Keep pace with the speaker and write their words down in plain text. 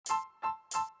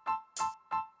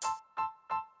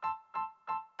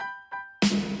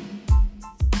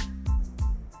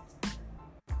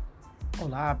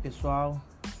Olá pessoal,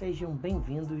 sejam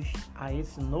bem-vindos a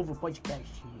esse novo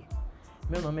podcast.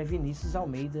 Meu nome é Vinícius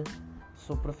Almeida,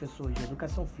 sou professor de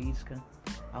Educação Física,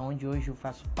 onde hoje eu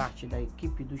faço parte da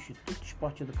equipe do Instituto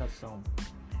Esporte e Educação,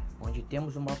 onde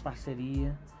temos uma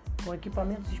parceria com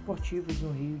equipamentos esportivos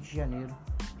no Rio de Janeiro,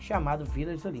 chamado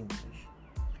Vilas Olímpicas.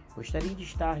 Gostaria de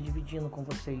estar dividindo com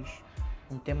vocês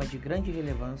um tema de grande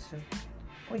relevância,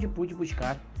 onde pude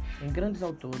buscar em grandes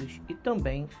autores e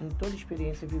também em toda a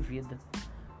experiência vivida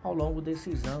ao longo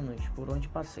desses anos por onde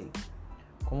passei,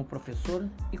 como professor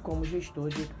e como gestor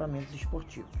de equipamentos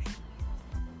esportivos.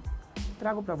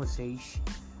 Trago para vocês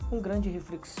uma grande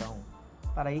reflexão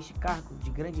para este cargo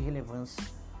de grande relevância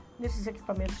nesses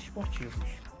equipamentos esportivos.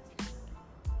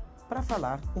 Para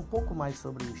falar um pouco mais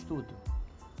sobre o estudo,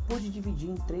 pude dividir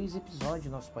em 3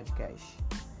 episódios nosso podcast,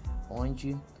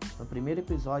 onde no primeiro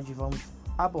episódio vamos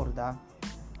abordar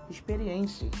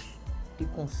experiências e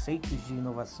conceitos de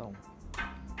inovação.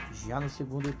 Já no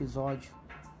segundo episódio,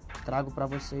 trago para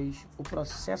vocês o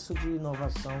processo de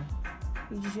inovação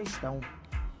e de gestão.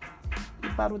 E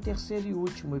para o terceiro e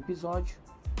último episódio,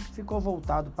 ficou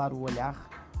voltado para o olhar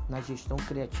na gestão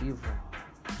criativa,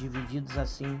 divididos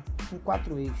assim em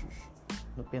 4 eixos: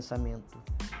 no pensamento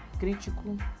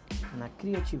crítico, na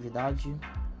criatividade,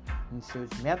 em seus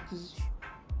métodos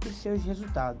e seus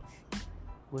resultados.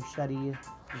 Gostaria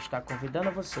de estar convidando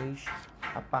a vocês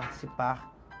a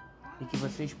participar e que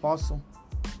vocês possam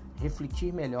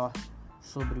refletir melhor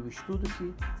sobre o estudo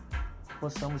que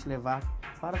possamos levar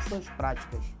para suas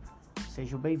práticas.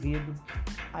 Seja bem-vindo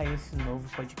a esse novo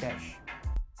podcast.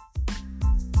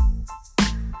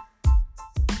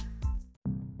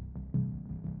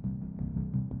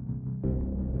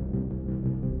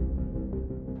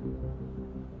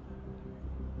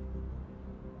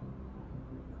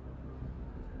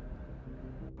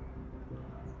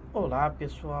 Olá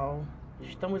pessoal,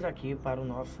 estamos aqui para o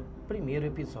nosso primeiro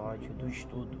episódio do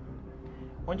estudo,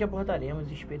 onde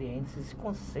abordaremos experiências e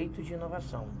conceitos de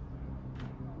inovação.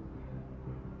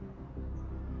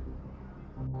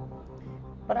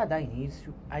 Para dar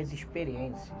início às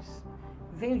experiências,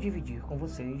 venho dividir com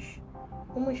vocês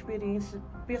uma experiência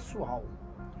pessoal,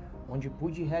 onde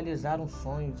pude realizar um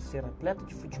sonho de ser atleta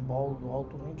de futebol do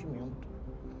alto rendimento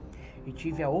e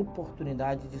tive a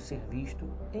oportunidade de ser visto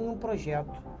em um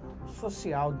projeto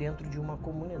social dentro de uma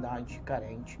comunidade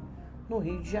carente no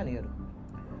Rio de Janeiro,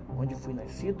 onde fui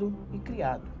nascido e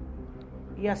criado,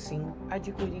 e assim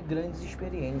adquiri grandes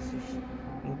experiências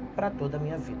para toda a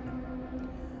minha vida.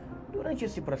 Durante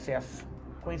esse processo,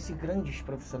 conheci grandes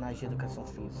profissionais de educação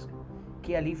física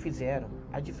que ali fizeram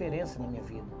a diferença na minha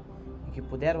vida e que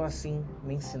puderam assim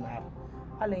me ensinar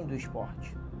além do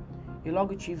esporte. E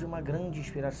logo tive uma grande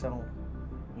inspiração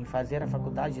em fazer a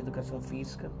faculdade de Educação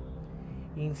Física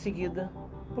e em seguida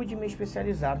pude me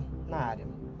especializar na área.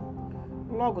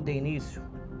 Logo dei início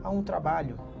a um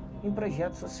trabalho em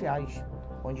projetos sociais,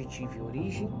 onde tive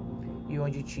origem e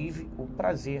onde tive o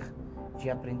prazer de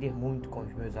aprender muito com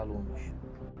os meus alunos.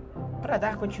 Para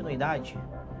dar continuidade,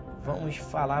 vamos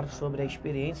falar sobre a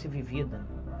experiência vivida.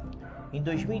 Em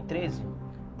 2013,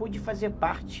 pude fazer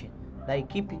parte da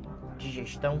equipe de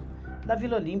gestão da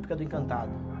Vila Olímpica do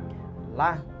Encantado.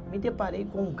 Lá, me deparei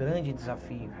com um grande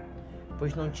desafio,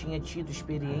 pois não tinha tido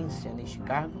experiência neste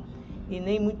cargo e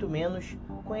nem muito menos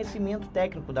conhecimento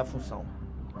técnico da função.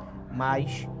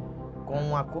 Mas,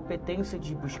 com a competência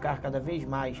de buscar cada vez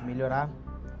mais melhorar,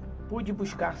 pude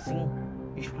buscar sim,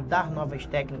 estudar novas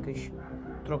técnicas,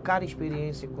 trocar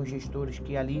experiência com gestores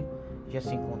que ali já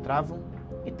se encontravam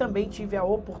e também tive a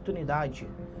oportunidade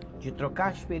de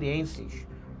trocar experiências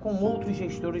com outros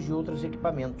gestores de outros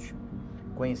equipamentos,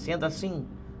 conhecendo assim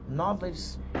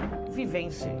novas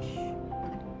vivências.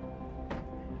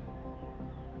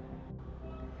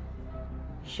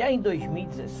 Já em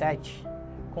 2017,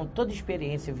 com toda a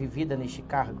experiência vivida neste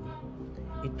cargo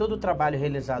e todo o trabalho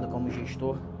realizado como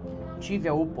gestor, tive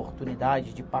a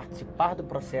oportunidade de participar do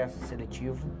processo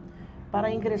seletivo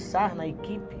para ingressar na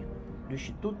equipe do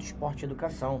Instituto Esporte e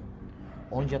Educação,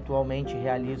 onde atualmente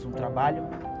realizo um trabalho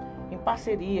em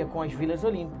parceria com as Vilas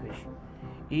Olímpicas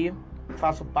e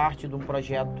faço parte de um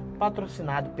projeto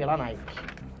patrocinado pela Nike.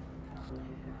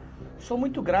 Sou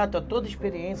muito grato a toda a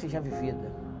experiência já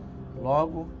vivida.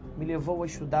 Logo, me levou a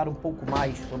estudar um pouco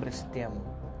mais sobre esse tema.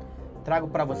 Trago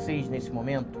para vocês, nesse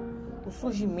momento, o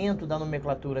surgimento da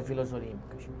nomenclatura Vilas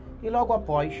Olímpicas e logo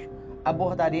após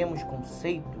abordaremos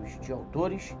conceitos de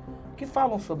autores que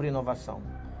falam sobre inovação,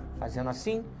 fazendo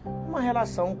assim uma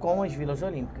relação com as Vilas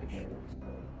Olímpicas.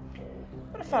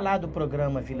 Para falar do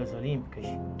programa Vilas Olímpicas,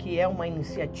 que é uma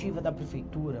iniciativa da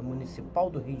Prefeitura Municipal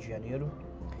do Rio de Janeiro,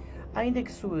 ainda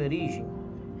que sua origem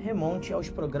remonte aos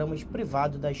programas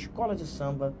privados da Escola de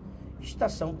Samba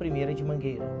Estação Primeira de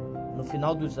Mangueira, no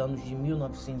final dos anos de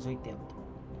 1980.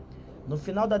 No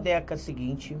final da década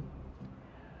seguinte,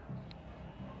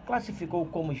 classificou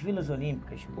como as Vilas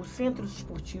Olímpicas os centros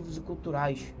esportivos e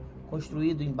culturais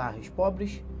construídos em bairros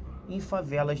pobres e em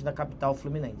favelas da capital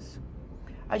fluminense.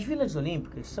 As Vilas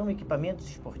Olímpicas são equipamentos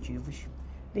esportivos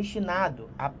destinados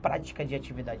à prática de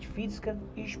atividade física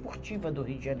e esportiva do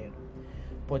Rio de Janeiro,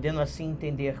 podendo assim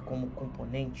entender como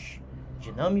componentes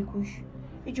dinâmicos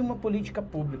e de uma política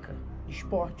pública,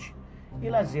 esporte e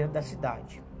lazer da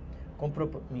cidade,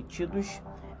 comprometidos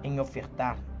em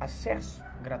ofertar acesso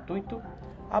gratuito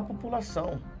à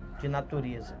população de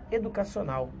natureza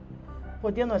educacional,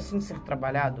 podendo assim ser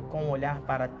trabalhado com um olhar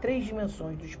para 3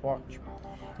 dimensões do esporte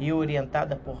e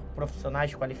orientada por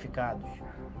profissionais qualificados.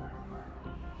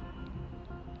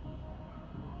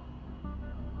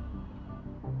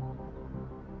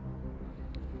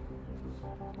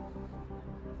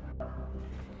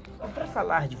 Para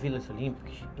falar de Vilas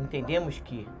Olímpicas, entendemos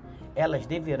que elas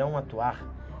deverão atuar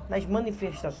nas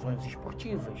manifestações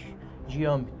esportivas de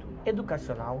âmbito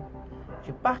educacional,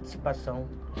 de participação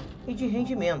e de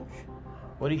rendimentos,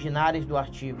 originárias do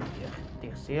artigo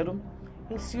 3º,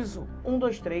 inciso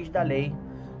 123 da Lei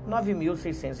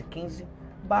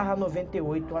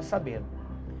 9.615/98, a saber.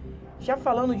 Já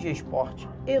falando de esporte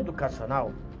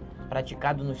educacional,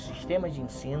 praticado nos sistemas de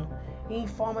ensino e em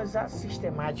formas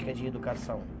assistemáticas de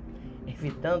educação,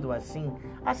 evitando assim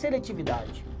a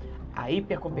seletividade, a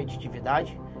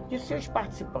hipercompetitividade de seus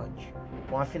participantes,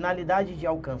 com a finalidade de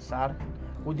alcançar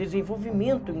o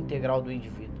desenvolvimento integral do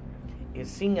indivíduo, e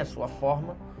sim a sua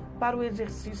forma para o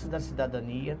exercício da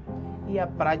cidadania e a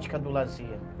prática do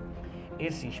lazer.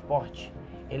 Esse esporte,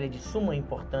 ele é de suma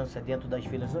importância dentro das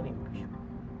Vilas Olímpicas.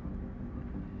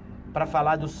 Para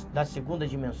falar da segunda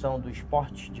dimensão do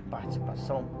esporte de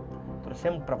participação,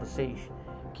 trouxemos para vocês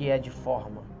que é de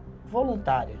forma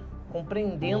voluntária,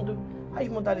 compreendendo as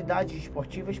modalidades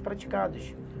esportivas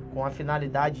praticadas, com a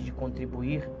finalidade de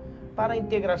contribuir para a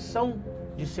integração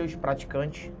de seus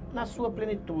praticantes na sua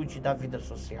plenitude da vida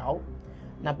social,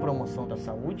 na promoção da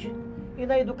saúde e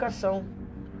da educação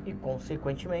e,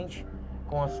 consequentemente,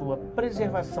 com a sua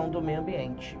preservação do meio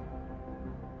ambiente.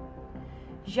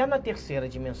 Já na terceira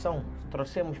dimensão,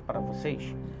 trouxemos para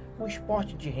vocês o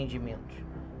esporte de rendimento,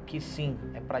 que sim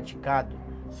é praticado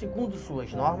segundo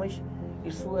suas normas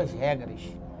e suas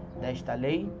regras desta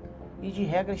lei e de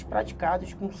regras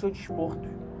praticadas com seu desporto,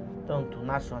 tanto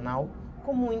nacional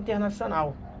como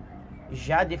internacional,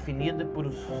 já definida por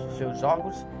seus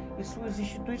órgãos e suas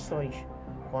instituições,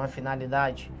 com a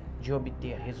finalidade de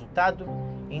obter resultado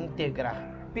e integrar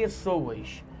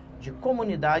pessoas de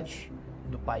comunidades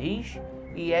do país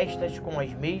e estas com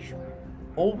as mesmas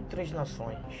outras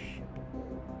nações.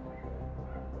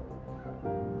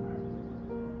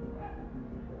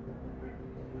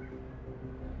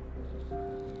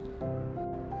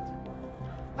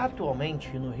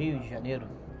 Atualmente, no Rio de Janeiro,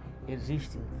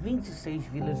 existem 26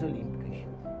 Vilas Olímpicas,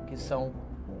 que são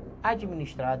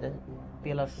administradas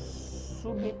pela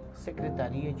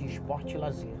Subsecretaria de Esporte e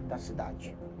Lazer da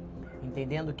cidade.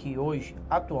 Entendendo que hoje,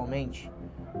 atualmente,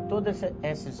 todas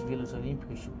essas Vilas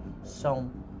Olímpicas são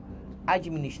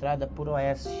administradas por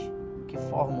OS, que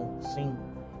formam, sim,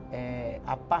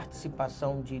 a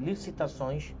participação de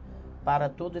licitações para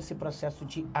todo esse processo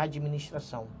de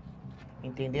administração.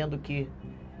 Entendendo que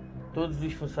todos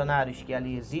os funcionários que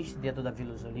ali existem dentro das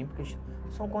Vilas Olímpicas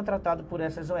são contratados por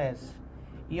essas OS.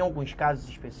 Em alguns casos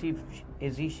específicos,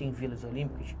 existem em Vilas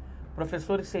Olímpicas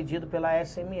professores cedidos pela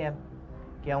SME,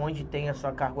 que é onde tem a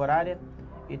sua carga horária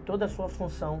e toda a sua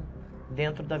função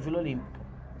dentro da Vila Olímpica.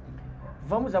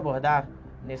 Vamos abordar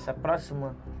nessa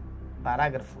próxima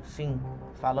parágrafo, sim,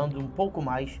 falando um pouco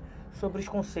mais sobre os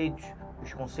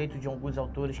conceitos de alguns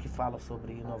autores que falam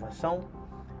sobre inovação,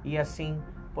 e assim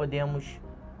podemos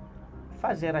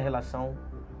fazer a relação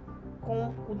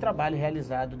com o trabalho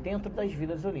realizado dentro das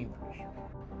Vilas Olímpicas.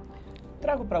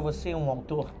 Trago para você um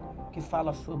autor que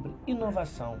fala sobre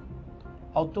inovação.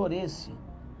 Autor esse,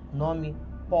 nome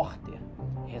Porter,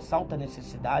 ressalta a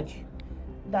necessidade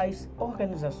das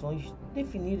organizações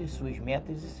definirem suas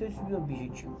metas e seus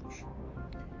objetivos,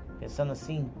 pensando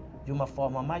assim de uma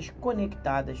forma mais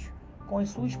conectadas com as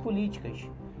suas políticas,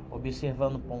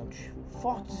 observando pontos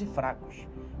fortes e fracos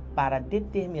para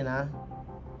determinar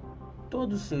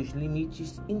todos os seus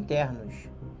limites internos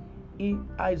e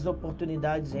as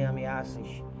oportunidades e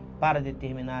ameaças para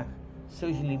determinar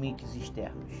seus limites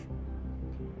externos.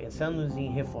 Pensando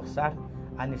em reforçar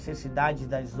a necessidade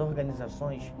das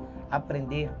organizações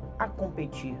aprender a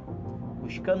competir,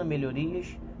 buscando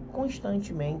melhorias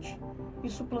constantemente e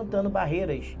suplantando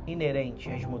barreiras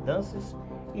inerentes às mudanças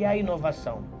e à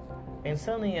inovação.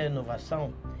 Pensando em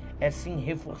inovação, é sim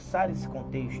reforçar esse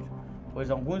contexto,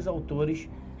 pois alguns autores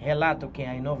relatam que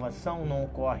a inovação não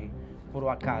ocorre por um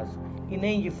acaso e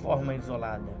nem de forma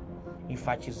isolada,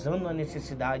 enfatizando a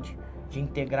necessidade de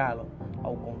integrá-la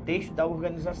ao contexto da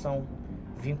organização,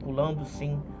 vinculando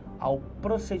sim ao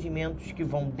procedimentos que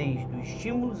vão desde os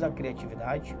estímulos à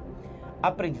criatividade,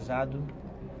 aprendizado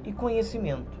e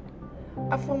conhecimento,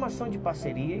 a formação de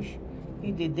parcerias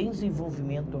e de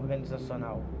desenvolvimento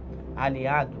organizacional,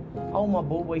 aliado a uma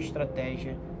boa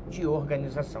estratégia de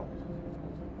organização.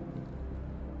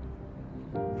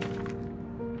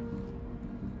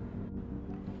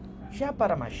 Já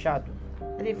para Machado,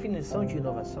 a definição de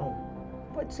inovação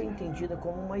pode ser entendida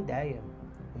como uma ideia,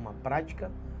 uma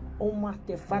prática ou um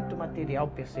artefato material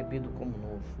percebido como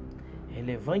novo,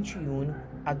 relevante e único,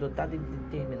 adotado em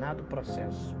determinado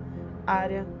processo,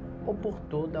 área ou por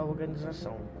toda a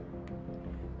organização.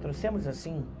 Trouxemos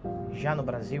assim, já no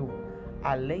Brasil,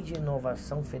 a Lei de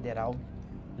Inovação Federal,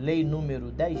 Lei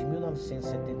número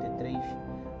 10.973,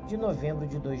 de novembro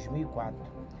de 2004,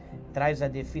 traz a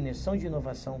definição de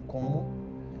inovação como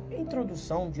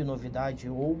introdução de novidade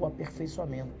ou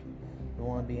aperfeiçoamento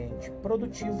no ambiente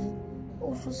produtivo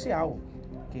ou social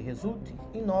que resulte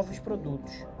em novos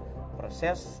produtos,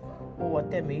 processos ou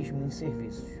até mesmo em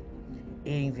serviços,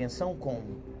 e invenção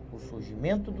como o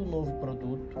surgimento do novo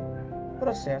produto,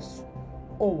 processo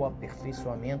ou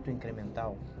aperfeiçoamento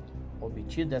incremental,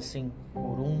 obtida assim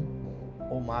por um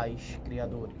ou mais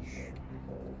criadores.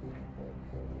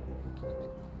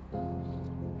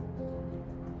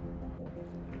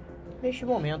 Neste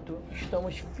momento,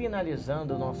 estamos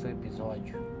finalizando o nosso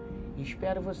episódio e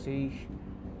espero vocês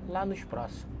lá nos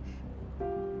próximos.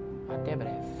 Até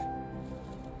breve.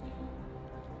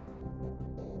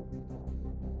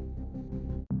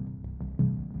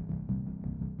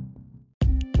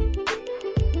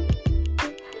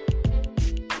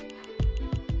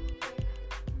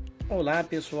 Olá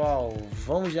pessoal,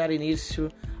 vamos dar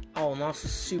início ao nosso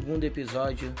segundo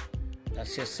episódio da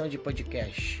Sessão de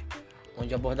podcast,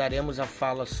 onde abordaremos a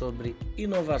fala sobre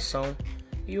inovação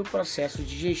e o processo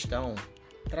de gestão,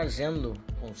 trazendo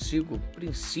consigo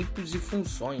princípios e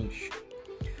funções.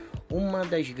 Uma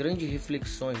das grandes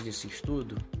reflexões desse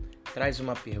estudo traz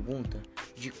uma pergunta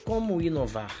de como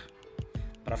inovar.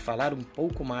 Para falar um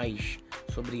pouco mais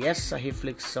sobre essa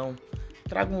reflexão,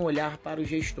 trago um olhar para os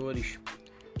gestores,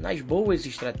 nas boas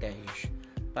estratégias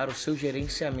para o seu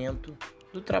gerenciamento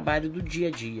do trabalho do dia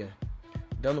a dia,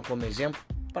 dando como exemplo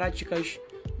práticas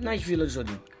nas Vilas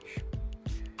Olímpicas.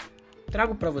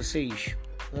 Trago para vocês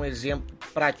um exemplo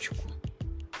prático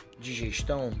de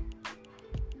gestão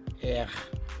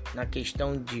na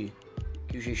questão de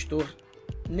que o gestor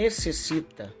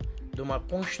necessita de uma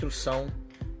construção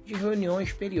de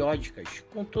reuniões periódicas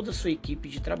com toda a sua equipe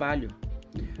de trabalho,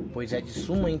 pois é de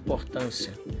suma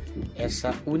importância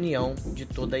essa união de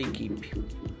toda a equipe.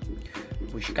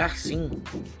 Buscar sim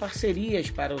parcerias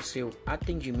para o seu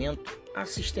atendimento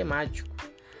assistemático,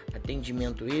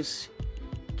 atendimento esse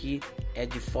que é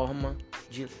de forma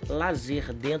de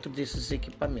lazer dentro desses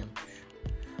equipamentos.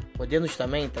 Podemos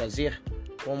também trazer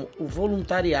como o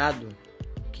voluntariado,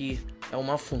 que é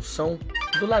uma função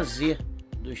do lazer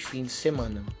dos fins de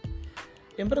semana.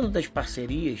 Lembrando das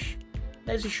parcerias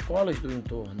das escolas do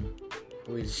entorno,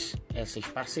 pois essas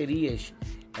parcerias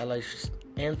elas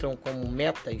entram como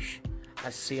metas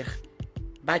a ser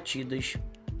batidas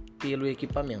pelo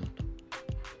equipamento.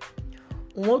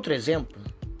 Um outro exemplo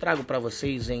trago para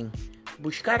vocês em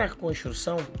buscar a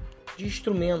construção de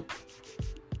instrumento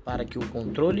para que o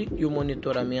controle e o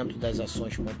monitoramento das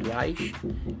ações pontuais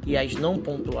e as não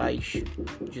pontuais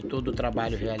de todo o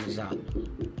trabalho realizado.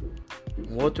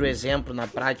 Um outro exemplo na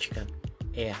prática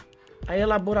é a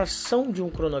elaboração de um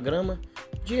cronograma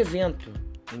de evento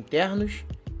internos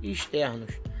e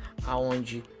externos,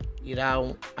 aonde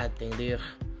irão atender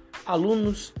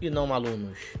alunos e não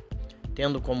alunos,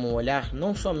 tendo como olhar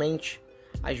não somente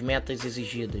as metas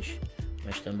exigidas,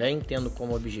 mas também tendo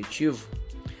como objetivo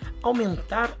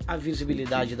aumentar a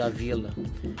visibilidade da vila,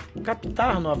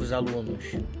 captar novos alunos,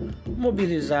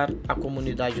 mobilizar a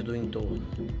comunidade do entorno.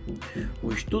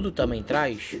 O estudo também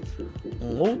traz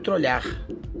um outro olhar,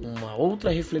 uma outra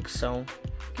reflexão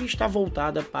que está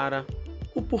voltada para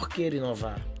o porquê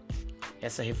inovar.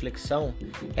 Essa reflexão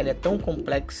ela é tão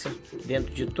complexa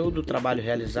dentro de todo o trabalho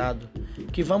realizado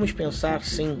que vamos pensar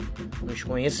sim nos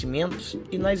conhecimentos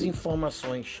e nas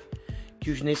informações que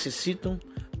os necessitam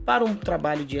para um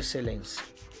trabalho de excelência.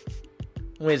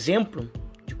 Um exemplo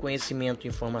de conhecimento e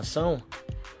informação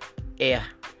é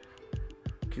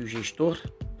que o gestor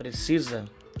precisa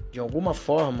de alguma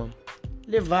forma,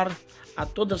 levar a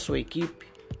toda a sua equipe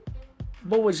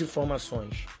boas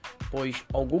informações, pois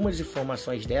algumas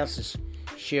informações dessas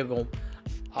chegam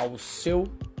ao seu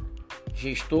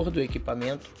gestor do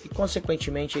equipamento e,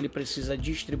 consequentemente, ele precisa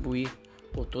distribuir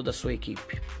por toda a sua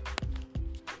equipe.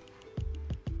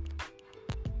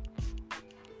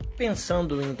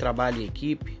 Pensando em trabalho em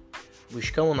equipe,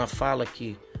 buscamos na fala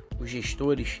que os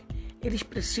gestores eles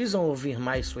precisam ouvir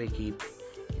mais sua equipe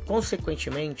e,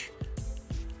 consequentemente,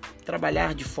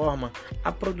 trabalhar de forma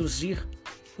a produzir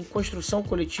em construção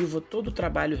coletiva todo o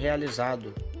trabalho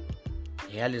realizado,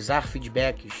 realizar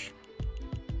feedbacks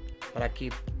para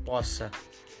que possa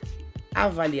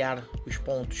avaliar os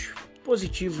pontos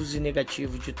positivos e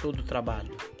negativos de todo o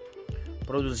trabalho,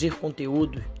 produzir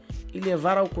conteúdo e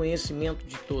levar ao conhecimento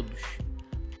de todos,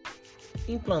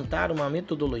 implantar uma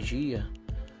metodologia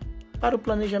para o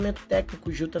planejamento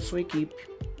técnico junto à sua equipe.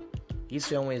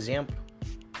 Isso é um exemplo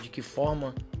de que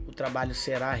forma o trabalho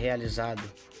será realizado.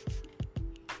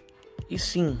 E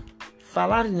sim,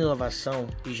 falar em inovação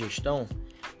e gestão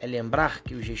é lembrar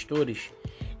que os gestores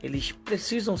eles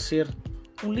precisam ser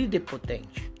um líder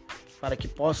potente para que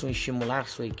possam estimular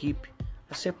sua equipe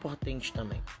a ser potente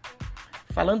também.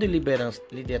 Falando em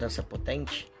liderança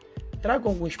potente, trago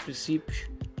alguns princípios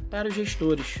para os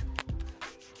gestores.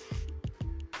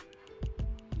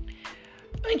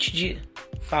 Antes de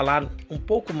falar um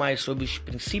pouco mais sobre os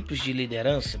princípios de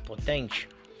liderança potente,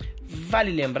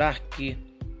 vale lembrar que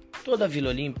toda a Vila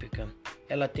Olímpica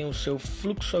ela tem o seu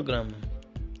fluxograma.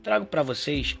 Trago para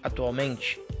vocês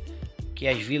atualmente que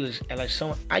as vilas elas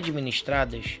são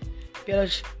administradas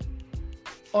pelas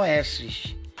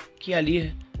OS, que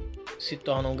ali se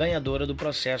tornam ganhadoras do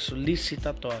processo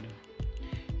licitatório.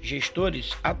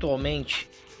 Gestores, atualmente,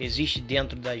 existe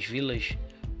dentro das vilas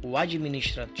o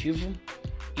administrativo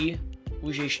e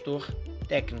o gestor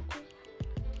técnico.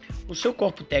 O seu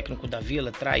corpo técnico da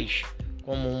vila traz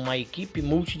como uma equipe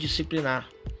multidisciplinar,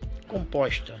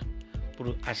 composta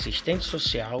por assistente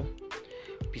social,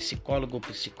 psicólogo ou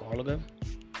psicóloga,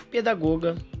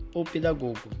 pedagoga ou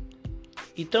pedagogo,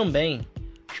 e também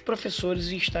os professores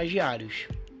e estagiários.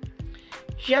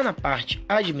 Já na parte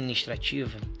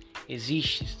administrativa,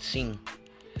 existe sim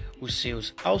os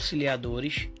seus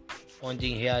auxiliadores,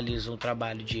 onde realizam o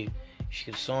trabalho de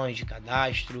inscrições, de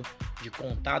cadastro, de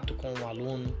contato com o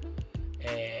aluno,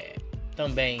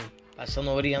 também passando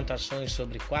orientações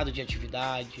sobre quadro de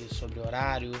atividade, sobre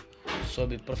horário,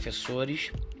 sobre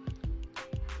professores.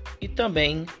 E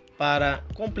também, para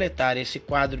completar esse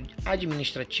quadro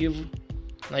administrativo,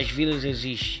 nas vilas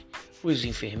existem os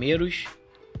enfermeiros,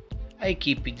 a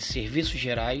equipe de serviços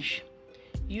gerais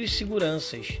e os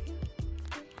seguranças.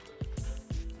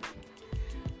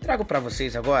 Trago para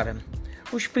vocês agora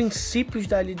os princípios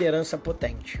da liderança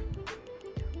potente.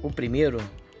 O primeiro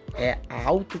é a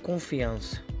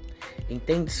autoconfiança.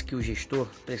 Entende-se que o gestor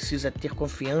precisa ter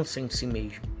confiança em si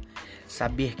mesmo,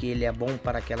 saber que ele é bom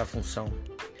para aquela função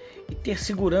e ter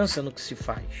segurança no que se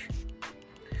faz.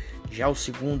 Já o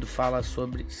segundo fala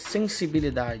sobre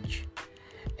sensibilidade.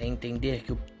 É entender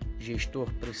que o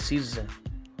gestor precisa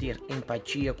ter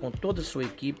empatia com toda a sua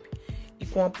equipe e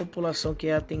com a população que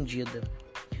é atendida,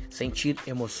 sentir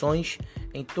emoções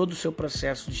em todo o seu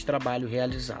processo de trabalho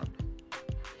realizado.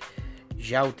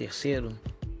 Já o terceiro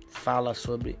fala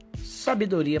sobre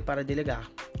sabedoria para delegar.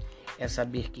 É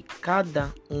saber que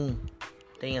cada um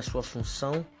tem a sua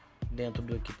função dentro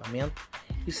do equipamento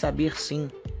e saber sim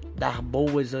dar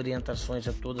boas orientações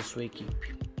a toda a sua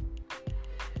equipe.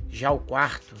 Já o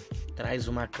quarto traz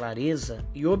uma clareza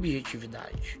e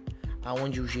objetividade,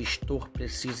 aonde o gestor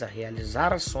precisa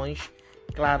realizar ações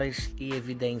claras e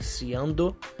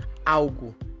evidenciando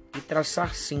algo e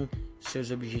traçar sim seus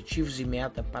objetivos e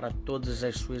meta para todas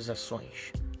as suas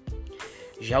ações.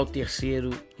 Já o terceiro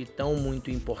e tão muito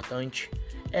importante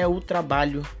é o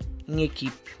trabalho em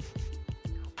equipe.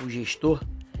 O gestor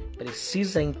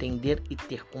precisa entender e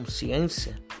ter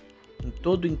consciência em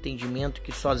todo o entendimento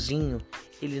que sozinho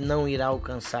ele não irá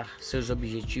alcançar seus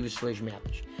objetivos e suas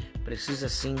metas. Precisa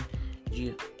sim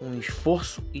de um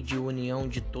esforço e de união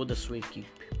de toda a sua equipe.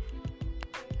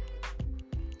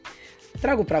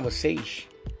 Trago para vocês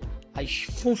as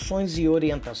funções e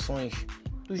orientações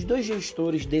dos dois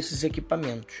gestores desses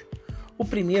equipamentos. O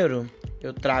primeiro,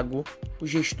 eu trago o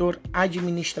gestor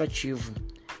administrativo,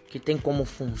 que tem como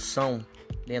função,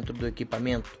 dentro do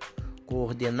equipamento,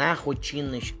 coordenar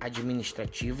rotinas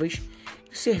administrativas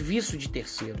e serviço de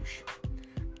terceiros,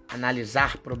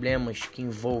 analisar problemas que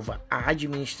envolvam a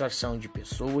administração de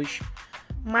pessoas,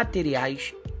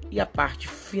 materiais e a parte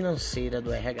financeira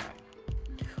do RH.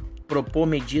 Propor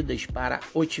medidas para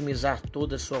otimizar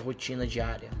toda a sua rotina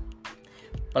diária.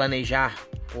 planejar,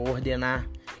 coordenar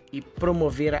e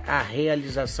promover a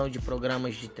realização de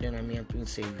programas de treinamento em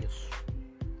serviço.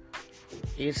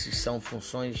 Essas são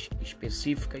funções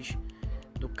específicas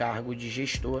do cargo de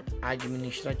gestor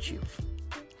administrativo.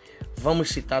 Vamos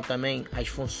citar também as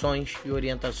funções e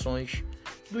orientações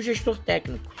do gestor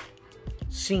técnico.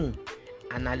 Sim,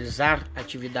 analisar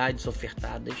atividades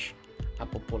ofertadas à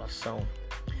população,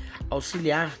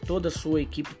 auxiliar toda a sua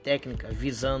equipe técnica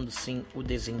visando sim o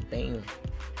desempenho,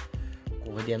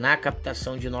 coordenar a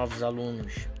captação de novos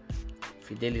alunos,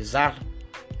 fidelizar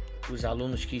os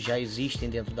alunos que já existem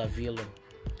dentro da vila,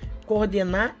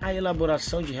 coordenar a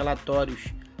elaboração de relatórios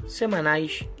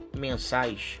semanais,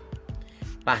 mensais,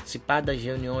 participar das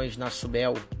reuniões na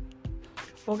Subel,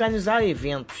 organizar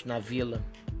eventos na vila,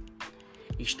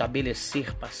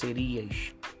 estabelecer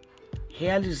parcerias,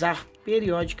 realizar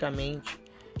periodicamente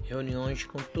reuniões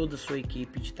com toda a sua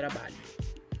equipe de trabalho.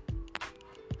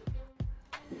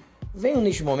 Venho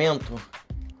neste momento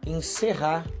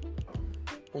encerrar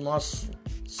o nosso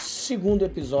segundo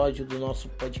episódio do nosso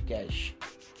podcast.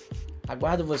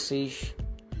 Aguardo vocês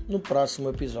no próximo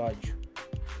episódio.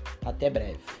 Até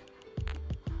breve.